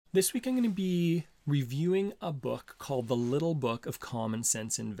This week I'm going to be reviewing a book called The Little Book of Common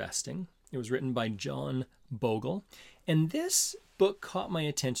Sense Investing. It was written by John Bogle, and this book caught my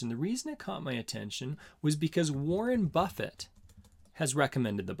attention. The reason it caught my attention was because Warren Buffett has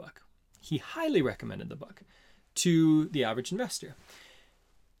recommended the book. He highly recommended the book to the average investor.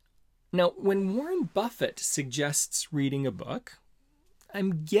 Now, when Warren Buffett suggests reading a book,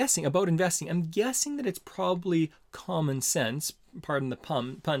 I'm guessing about investing, I'm guessing that it's probably common sense, pardon the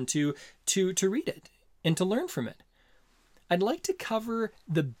pun, to read it and to learn from it. I'd like to cover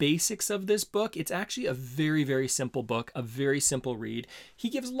the basics of this book. It's actually a very, very simple book, a very simple read. He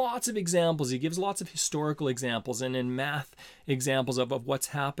gives lots of examples. He gives lots of historical examples and in math examples of what's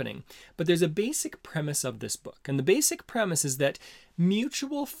happening. But there's a basic premise of this book. And the basic premise is that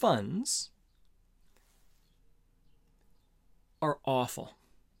mutual funds are awful.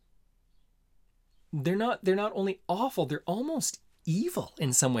 They're not only awful, they're almost evil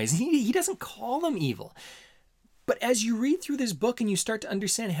in some ways. He doesn't call them evil. But as you read through this book and you start to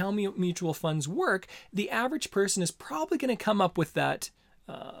understand how mutual funds work, the average person is probably going to come up with that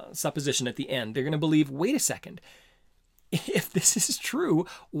supposition at the end. They're going to believe, wait a second, if this is true,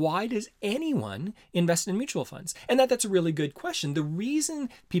 why does anyone invest in mutual funds? And that's a really good question. The reason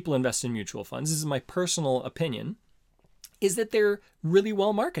people invest in mutual funds, this is my personal opinion, is that they're really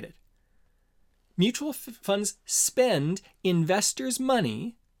well marketed. Mutual funds spend investors'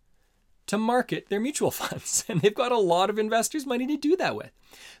 money to market their mutual funds, and they've got a lot of investors' money to do that with.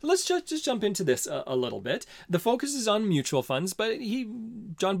 Let's just jump into this a little bit. The focus is on mutual funds, but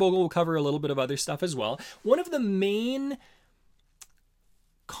John Bogle will cover a little bit of other stuff as well. One of the main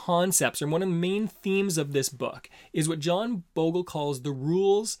concepts, or one of the main themes of this book, is what John Bogle calls the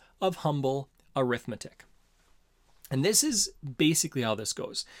rules of humble arithmetic. And this is basically how this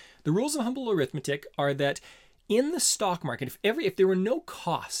goes. The rules of humble arithmetic are that in the stock market, if there were no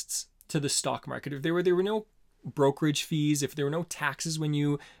costs to the stock market, if there were no brokerage fees, if there were no taxes when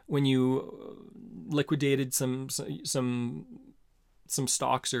you liquidated some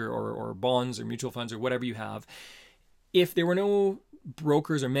stocks or bonds or mutual funds or whatever you have, if there were no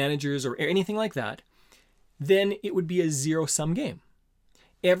brokers or managers or anything like that, then it would be a zero-sum game.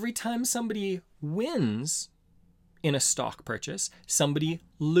 Every time somebody wins in a stock purchase, somebody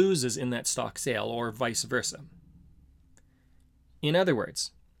loses in that stock sale, or vice versa. In other words,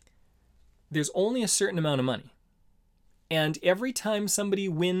 there's only a certain amount of money. And every time somebody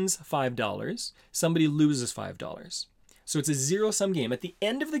wins $5, somebody loses $5. So it's a zero-sum game. At the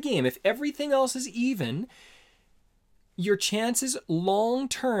end of the game, if everything else is even, your chances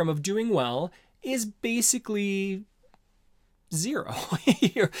long-term of doing well is basically zero.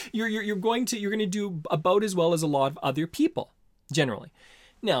 You're going to do about as well as a lot of other people, generally.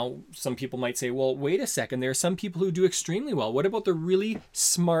 Now, some people might say, well, wait a second, there are some people who do extremely well. What about the really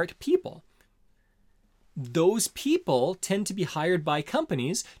smart people? Those people tend to be hired by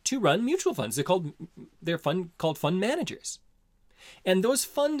companies to run mutual funds. They're called fund managers. And those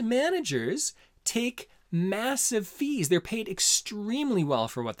fund managers take massive fees. They're paid extremely well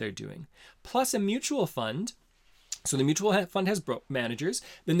for what they're doing. Plus a mutual fund, so the mutual fund has managers,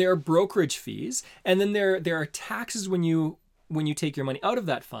 then there are brokerage fees, and then there are taxes when you take your money out of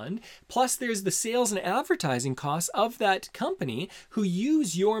that fund. Plus there's the sales and advertising costs of that company who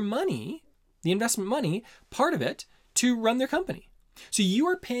use your money, the investment money, part of it, to run their company. So you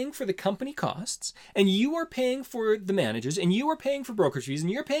are paying for the company costs, and you are paying for the managers, and you are paying for brokerage fees,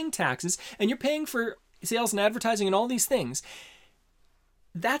 and you're paying taxes, and you're paying for sales and advertising and all these things.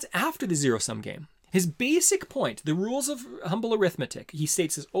 That's after the zero-sum game. His basic point, the rules of humble arithmetic, he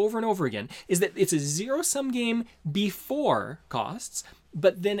states this over and over again, is that it's a zero-sum game before costs,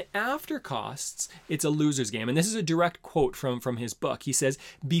 but then after costs, it's a loser's game. And this is a direct quote from his book. He says,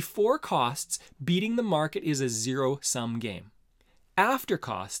 before costs, beating the market is a zero-sum game. After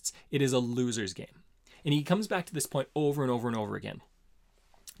costs, it is a loser's game. And he comes back to this point over and over and over again.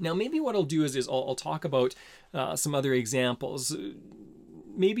 Now, maybe what I'll do is I'll talk about some other examples.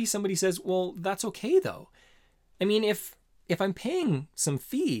 Maybe somebody says, well, that's okay though. I mean, if I'm paying some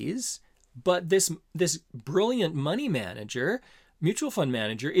fees, but this brilliant money manager, mutual fund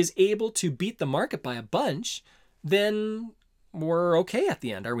manager, is able to beat the market by a bunch, then we're okay at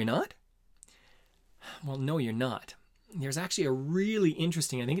the end, are we not? Well, no, you're not. There's actually a really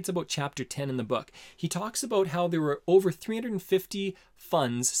interesting, I think it's about chapter 10 in the book. He talks about how there were over 350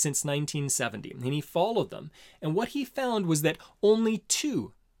 funds since 1970, and he followed them. And what he found was that only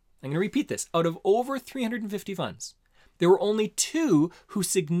two, I'm going to repeat this, out of over 350 funds, there were only two who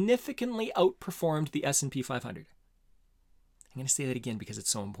significantly outperformed the S&P 500. I'm going to say that again because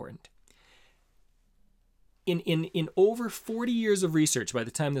it's so important. in over 40 years of research by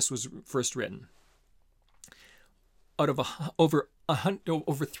the time this was first written, out of over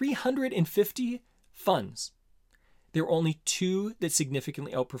 350 funds, there were only 2 that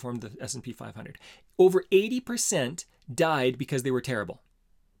significantly outperformed the S&P 500. Over 80% died because they were terrible.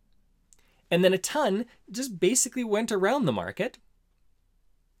 And then a ton just basically went around the market.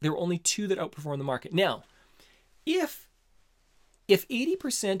 There were only 2 that outperformed the market. Now, if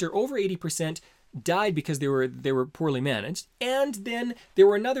 80% or over 80% died because they were poorly managed, and then there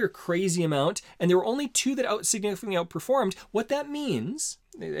were another crazy amount, and there were only 2 that significantly outperformed, what that means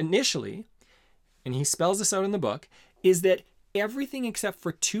initially, and he spells this out in the book, is that everything except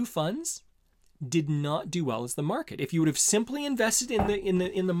for 2 funds did not do well as the market. If you would have simply invested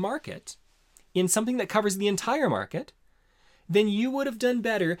in the market, in something that covers the entire market, then you would have done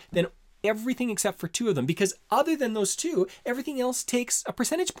better than everything except for 2 of them, because other than those 2, everything else takes a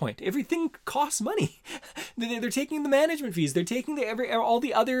percentage point. Everything costs money. They're taking the management fees. They're taking all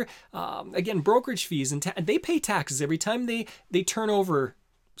the other, again, brokerage fees, and they pay taxes every time they turn over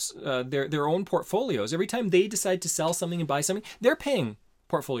their own portfolios. Every time they decide to sell something and buy something, they're paying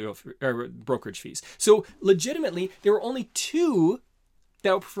brokerage fees. So legitimately, there were only 2 that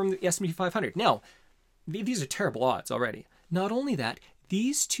outperformed the S&P 500. Now, these are terrible odds already. Not only that,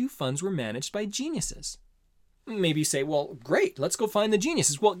 these 2 funds were managed by geniuses. Maybe you say, well, great, let's go find the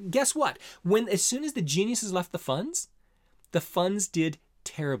geniuses. Well, guess what? As soon as the geniuses left the funds did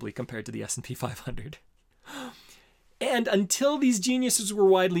terribly compared to the S&P 500. And until these geniuses were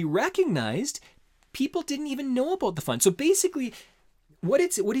widely recognized, people didn't even know about the fund. So basically, what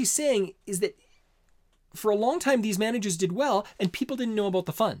he's saying is that for a long time, these managers did well, and people didn't know about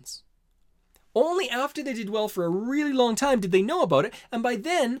the funds. Only after they did well for a really long time did they know about it, and by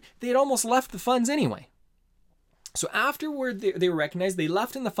then, they had almost left the funds anyway. So afterward, they were recognized, they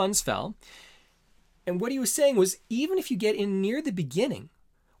left and the funds fell. And what he was saying was, even if you get in near the beginning,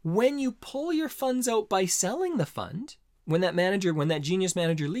 when you pull your funds out by selling the fund, when that genius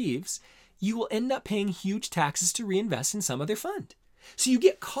manager leaves, you will end up paying huge taxes to reinvest in some other fund. So you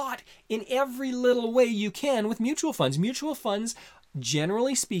get caught in every little way you can with mutual funds. Mutual funds,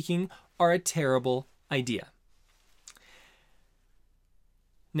 generally speaking, are a terrible idea.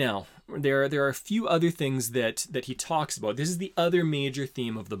 Now, there are a few other things that he talks about. This is the other major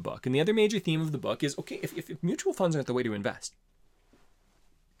theme of the book. And the other major theme of the book is, okay, if mutual funds aren't the way to invest,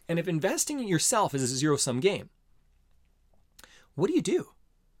 and if investing in yourself is a zero-sum game, what do you do?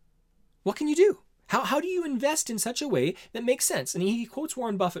 What can you do? How do you invest in such a way that makes sense? And he quotes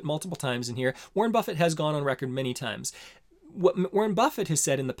Warren Buffett multiple times in here. Warren Buffett has gone on record many times. What Warren Buffett has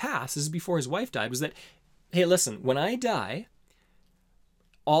said in the past, this is before his wife died, was that, hey, listen, when I die,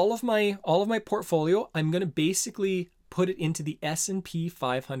 all of my portfolio, I'm going to basically put it into the S&P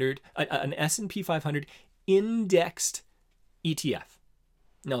 500, an S&P 500 indexed ETF.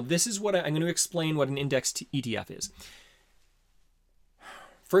 Now, this is what I'm going to explain what an indexed ETF is.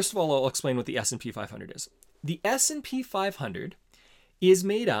 First of all, I'll explain what the S&P 500 is. The S&P 500 is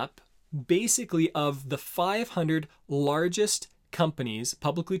made up basically of the 500 largest companies,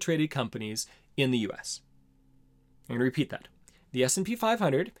 publicly traded companies in the US. I'm going to repeat that. The S&P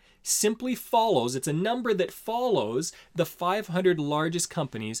 500 simply follows, it's a number that follows the 500 largest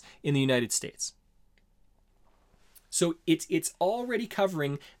companies in the United States. So it's already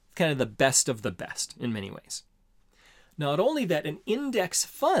covering kind of the best of the best in many ways. Not only that, an index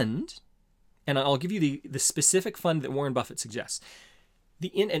fund, and I'll give you the specific fund that Warren Buffett suggests.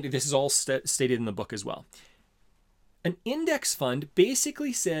 And this is all stated in the book as well. An index fund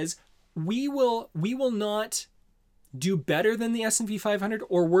basically says we will not do better than the S&P 500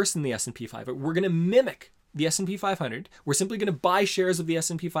 or worse than the S&P 500. We're going to mimic the S&P 500. We're simply going to buy shares of the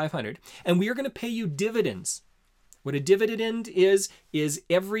S&P 500, and we are going to pay you dividends. What a dividend is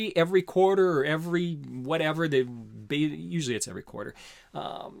every quarter or every whatever, usually it's every quarter.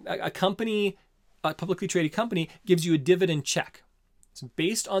 A publicly traded company gives you a dividend check. So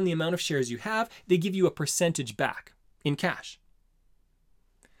based on the amount of shares you have, they give you a percentage back in cash.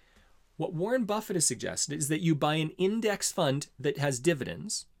 What Warren Buffett has suggested is that you buy an index fund that has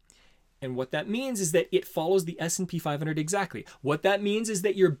dividends. And what that means is that it follows the S&P 500 exactly. What that means is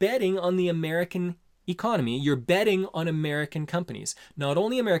that you're betting on the American economy. You're betting on American companies. Not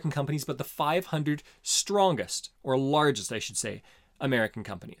only American companies, but the 500 strongest, or largest, I should say, American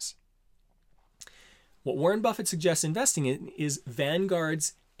companies. What Warren Buffett suggests investing in is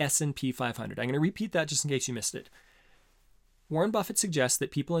Vanguard's S&P 500. I'm going to repeat that just in case you missed it. Warren Buffett suggests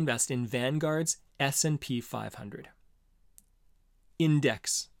that people invest in Vanguard's S&P 500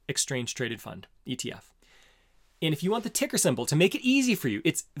 index exchange traded fund, ETF. And if you want the ticker symbol to make it easy for you,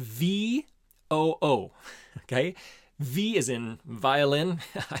 it's VIX. VOO. Okay? V is in violin.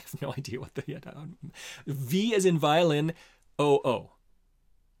 I have no idea what the V is in violin. OO.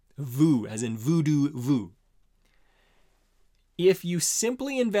 VOO as in voodoo VOO. If you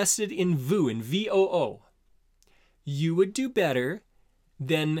simply invested in VOO, in VOO, you would do better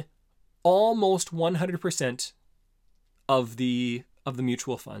than almost 100% of the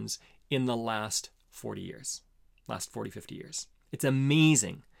mutual funds in the last 40 years, last 40, 50 years. It's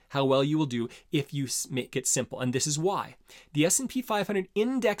amazing how well you will do if you make it simple. And this is why. The S&P 500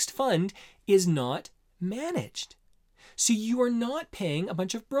 indexed fund is not managed. So you are not paying a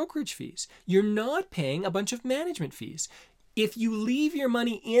bunch of brokerage fees. You're not paying a bunch of management fees. If you leave your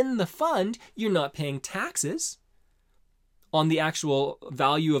money in the fund, you're not paying taxes on the actual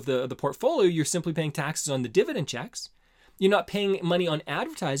value of the portfolio. You're simply paying taxes on the dividend checks. You're not paying money on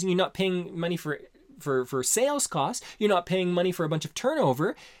advertising. You're not paying money for sales costs. You're not paying money for a bunch of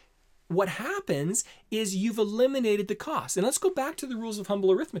turnover. What happens is you've eliminated the cost. And let's go back to the rules of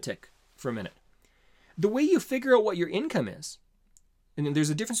humble arithmetic for a minute. The way you figure out what your income is, and there's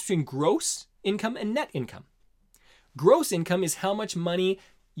a difference between gross income and net income. Gross income is how much money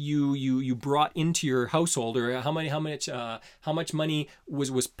you brought into your household, or how much money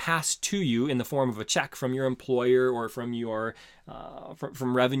was passed to you in the form of a check from your employer or from your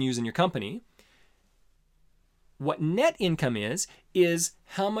from revenues in your company. What net income is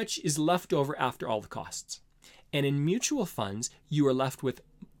how much is left over after all the costs. And in mutual funds, you are left with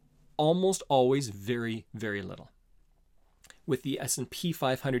almost always very, very little. With the S&P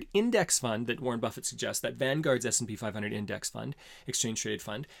 500 index fund that Warren Buffett suggests, that Vanguard's S&P 500 index fund, exchange traded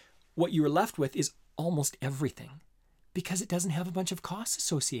fund, what you are left with is almost everything, because it doesn't have a bunch of costs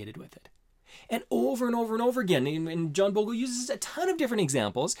associated with it. And over and over and over again, and John Bogle uses a ton of different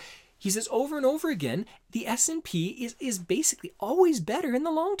examples, he says over and over again, the S&P is basically always better in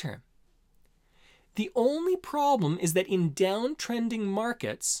the long term. The only problem is that in downtrending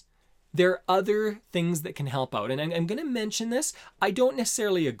markets, there are other things that can help out. And I'm going to mention this. I don't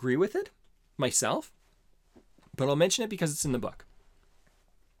necessarily agree with it myself, but I'll mention it because it's in the book.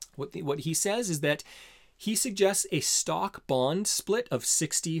 What he says is that he suggests a stock bond split of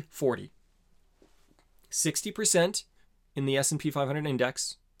 60-40. 60% in the S&P 500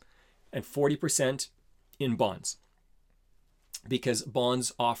 index and 40% in bonds, because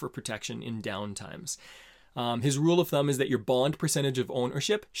bonds offer protection in down times. His rule of thumb is that your bond percentage of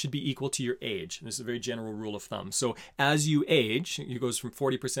ownership should be equal to your age. This is a very general rule of thumb. So as you age, it goes from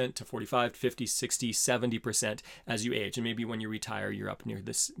 40% to 45, 50, 60, 70% as you age. And maybe when you retire, you're up near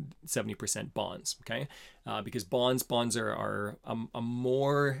this 70% bonds, okay? Because bonds are a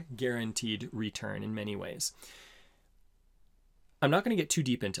more guaranteed return in many ways. I'm not going to get too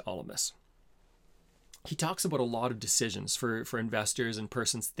deep into all of this. He talks about a lot of decisions for investors and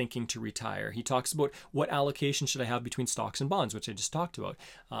persons thinking to retire. He talks about what allocation should I have between stocks and bonds, which I just talked about.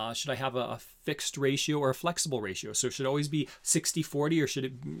 Should I have a fixed ratio or a flexible ratio? So should it always be 60-40,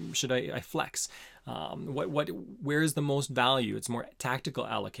 or should I flex? Where is the most value? It's more tactical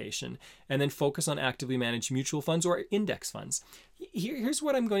allocation. And then focus on actively managed mutual funds or index funds. Here's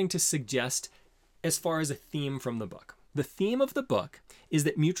what I'm going to suggest as far as a theme from the book. The theme of the book is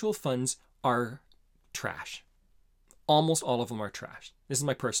that mutual funds are trash. Almost all of them are trash. This is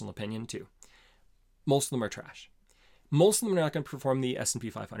my personal opinion too. Most of them are trash. Most of them are not going to perform the S&P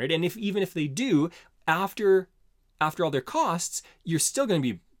 500. And even if they do, after all their costs, you're still going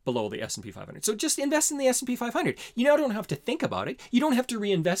to be below the S&P 500. So just invest in the S&P 500. You now don't have to think about it. You don't have to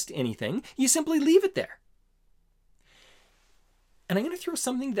reinvest anything. You simply leave it there. And I'm going to throw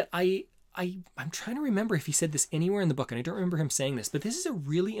something that I'm trying to remember if he said this anywhere in the book, and I don't remember him saying this, but this is a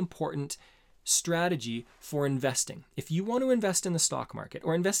really important strategy for investing. If you want to invest in the stock market,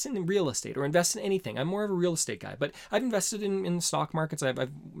 or invest in real estate, or invest in anything, I'm more of a real estate guy, but I've invested in the stock markets.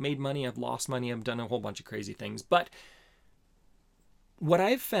 I've made money, I've lost money, I've done a whole bunch of crazy things. But what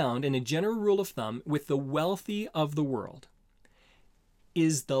I've found in a general rule of thumb with the wealthy of the world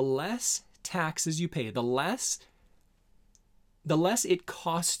is the less taxes you pay, the less it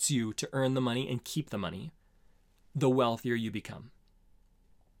costs you to earn the money and keep the money, the wealthier you become.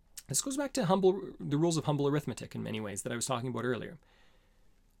 This goes back to the rules of humble arithmetic in many ways that I was talking about earlier.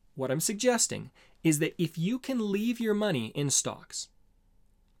 What I'm suggesting is that if you can leave your money in stocks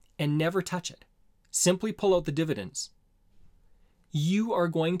and never touch it, simply pull out the dividends, you are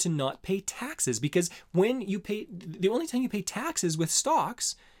going to not pay taxes, because the only time you pay taxes with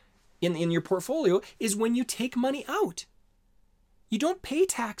stocks in your portfolio is when you take money out. You don't pay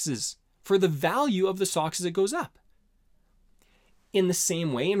taxes for the value of the stocks as it goes up. In the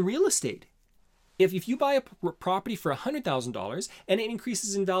same way in real estate, If you buy a property for $100,000 and it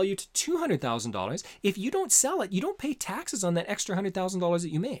increases in value to $200,000, if you don't sell it, you don't pay taxes on that extra $100,000 that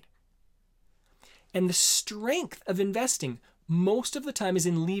you made. And the strength of investing most of the time is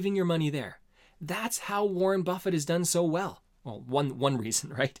in leaving your money there. That's how Warren Buffett has done so well. Well, one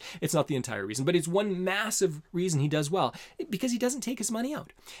reason, right? It's not the entire reason, but it's one massive reason he does well, because he doesn't take his money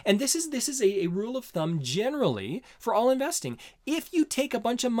out. And this is a rule of thumb generally for all investing. If you take a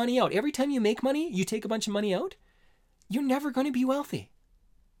bunch of money out, every time you make money, you take a bunch of money out, you're never going to be wealthy,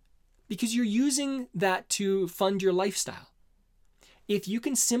 because you're using that to fund your lifestyle. If you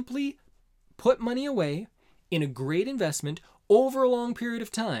can simply put money away in a great investment over a long period of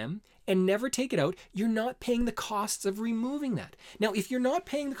time and never take it out, you're not paying the costs of removing that. Now, if you're not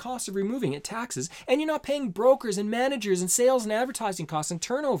paying the cost of removing it, taxes, and you're not paying brokers and managers and sales and advertising costs and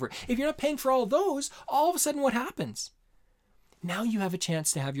turnover, if you're not paying for all those, all of a sudden what happens? Now you have a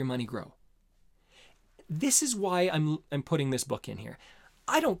chance to have your money grow. This is why I'm putting this book in here.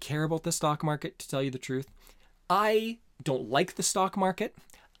 I don't care about the stock market, to tell you the truth. I don't like the stock market.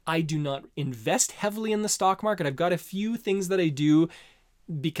 I do not invest heavily in the stock market. I've got a few things that I do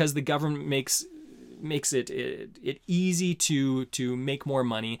because the government makes it easy to make more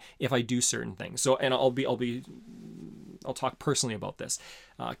money if I do certain things. So, and I'll talk personally about this.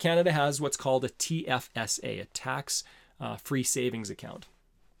 Canada has what's called a TFSA, a tax free savings account.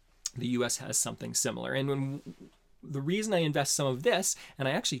 The US has something similar. And the reason I invest some of this, and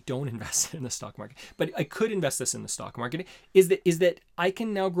I actually don't invest in the stock market, but I could invest this in the stock market, is that I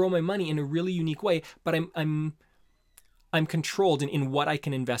can now grow my money in a really unique way, but I'm controlled in what I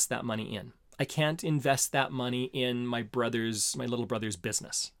can invest that money in. I can't invest that money in my little brother's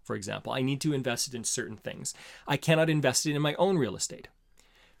business, for example. I need to invest it in certain things. I cannot invest it in my own real estate.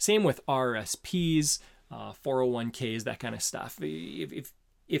 Same with RSPs, 401ks, that kind of stuff.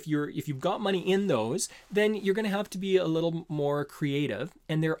 If you've got money in those, then you're going to have to be a little more creative,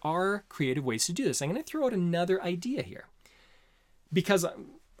 and there are creative ways to do this. I'm going to throw out another idea here, because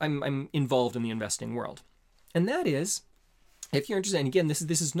I'm involved in the investing world, and that is, if you're interested, and again, this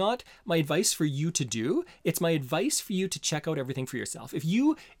is not my advice for you to do. It's my advice for you to check out everything for yourself. If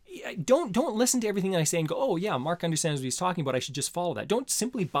you don't listen to everything I say and go, oh yeah, Mark understands what he's talking about, I should just follow that. Don't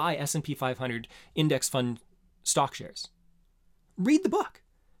simply buy S&P 500 index fund stock shares. Read the book.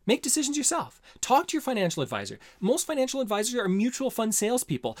 Make decisions yourself. Talk to your financial advisor. Most financial advisors are mutual fund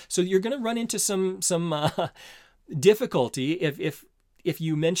salespeople, so you're going to run into some difficulty if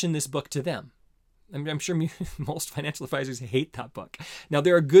you mention this book to them. I'm sure most financial advisors hate that book. Now,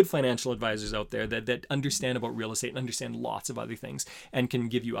 there are good financial advisors out there that understand about real estate and understand lots of other things and can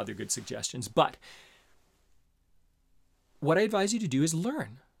give you other good suggestions. But what I advise you to do is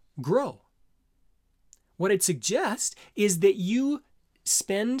learn, grow. What I'd suggest is that you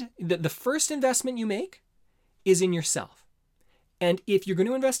spend the first investment you make is in yourself. And if you're going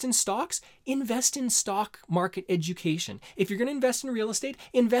to invest in stocks, invest in stock market education. If you're going to invest in real estate,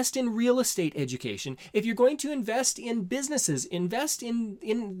 invest in real estate education. If you're going to invest in businesses, invest in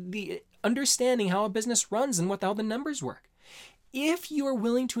the understanding how a business runs and how the numbers work. If you are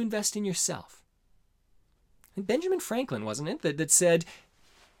willing to invest in yourself. Benjamin Franklin, wasn't it, that said,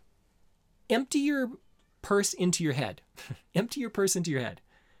 empty your purse into your head. Empty your purse into your head.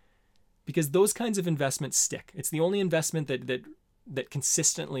 Because those kinds of investments stick. It's the only investment that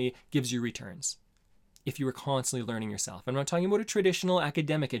consistently gives you returns if you were constantly learning yourself. I'm not talking about a traditional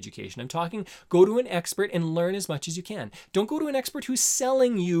academic education. I'm talking go to an expert and learn as much as you can. Don't go to an expert who's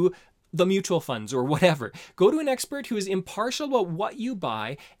selling you the mutual funds or whatever. Go to an expert who is impartial about what you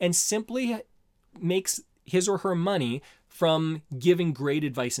buy and simply makes his or her money from giving great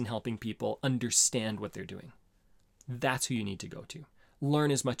advice and helping people understand what they're doing. That's who you need to go to.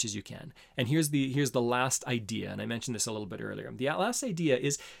 Learn as much as you can. And here's the last idea, and I mentioned this a little bit earlier. The last idea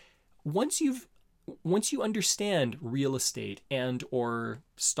is once you understand real estate and or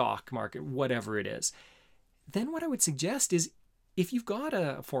stock market, whatever it is, then what I would suggest is if you've got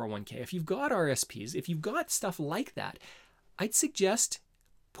a 401k, if you've got RSPs, if you've got stuff like that, I'd suggest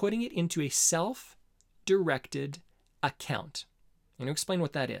putting it into a self-directed account. I'm going to explain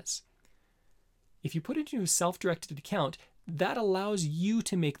what that is. If you put it into a self-directed account, that allows you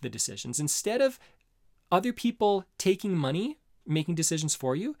to make the decisions. Instead of other people taking money, making decisions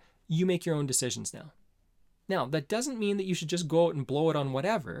for you, you make your own decisions now. Now, that doesn't mean that you should just go out and blow it on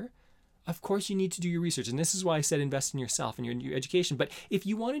whatever. Of course, you need to do your research. And this is why I said invest in yourself and your education. But if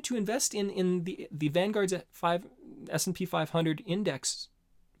you wanted to invest in the Vanguard's S&P 500 index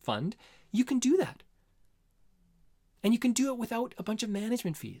fund, you can do that. And you can do it without a bunch of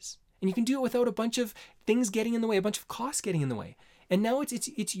management fees. And you can do it without a bunch of things getting in the way, a bunch of costs getting in the way. And now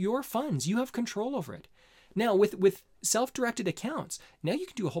it's your funds. You have control over it. Now with self-directed accounts, now you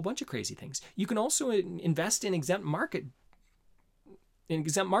can do a whole bunch of crazy things. You can also invest in exempt markets,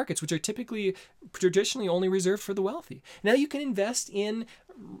 which are traditionally only reserved for the wealthy. Now you can invest in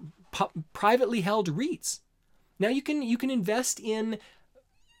privately held REITs. Now you can invest in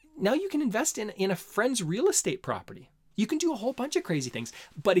a friend's real estate property. You can do a whole bunch of crazy things.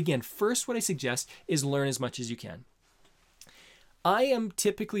 But again, first what I suggest is learn as much as you can. I am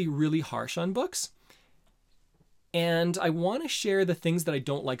typically really harsh on books, and I want to share the things that I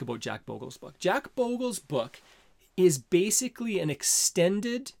don't like about Jack Bogle's book. Jack Bogle's book is basically an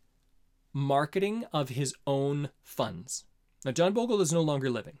extended marketing of his own funds. Now, John Bogle is no longer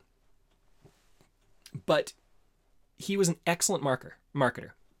living, but he was an excellent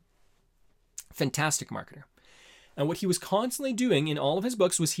marketer, fantastic marketer. And what he was constantly doing in all of his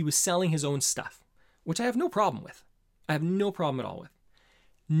books was he was selling his own stuff, which I have no problem with. I have no problem at all with.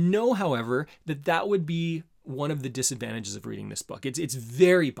 Know, however, that would be one of the disadvantages of reading this book. It's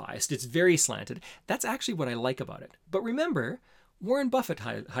very biased. It's very slanted. That's actually what I like about it. But remember, Warren Buffett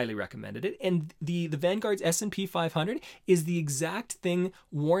highly recommended it, and the Vanguard's S&P 500 is the exact thing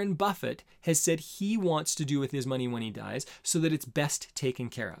Warren Buffett has said he wants to do with his money when he dies, so that it's best taken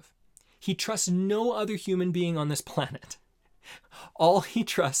care of. He trusts no other human being on this planet. All he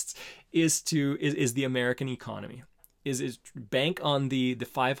trusts is the American economy, is bank on the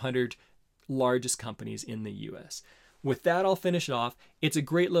 500 largest companies in the U.S. With that, I'll finish it off. It's a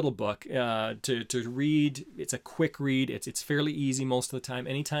great little book to read. It's a quick read. It's fairly easy most of the time.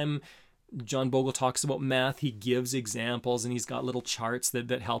 Anytime John Bogle talks about math, he gives examples, and he's got little charts that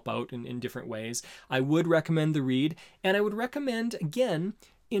help out in different ways. I would recommend the read, and I would recommend, again,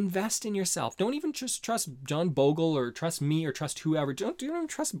 invest in yourself. Don't even just trust John Bogle or trust me or trust whoever. Don't even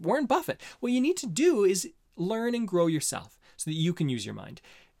trust Warren Buffett. What you need to do is learn and grow yourself so that you can use your mind.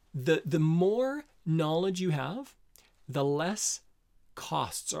 The more knowledge you have, the less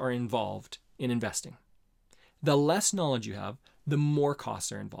costs are involved in investing. The less knowledge you have, the more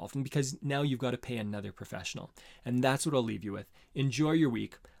costs are involved. And because now you've got to pay another professional. And that's what I'll leave you with. Enjoy your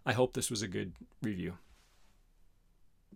week. I hope this was a good review.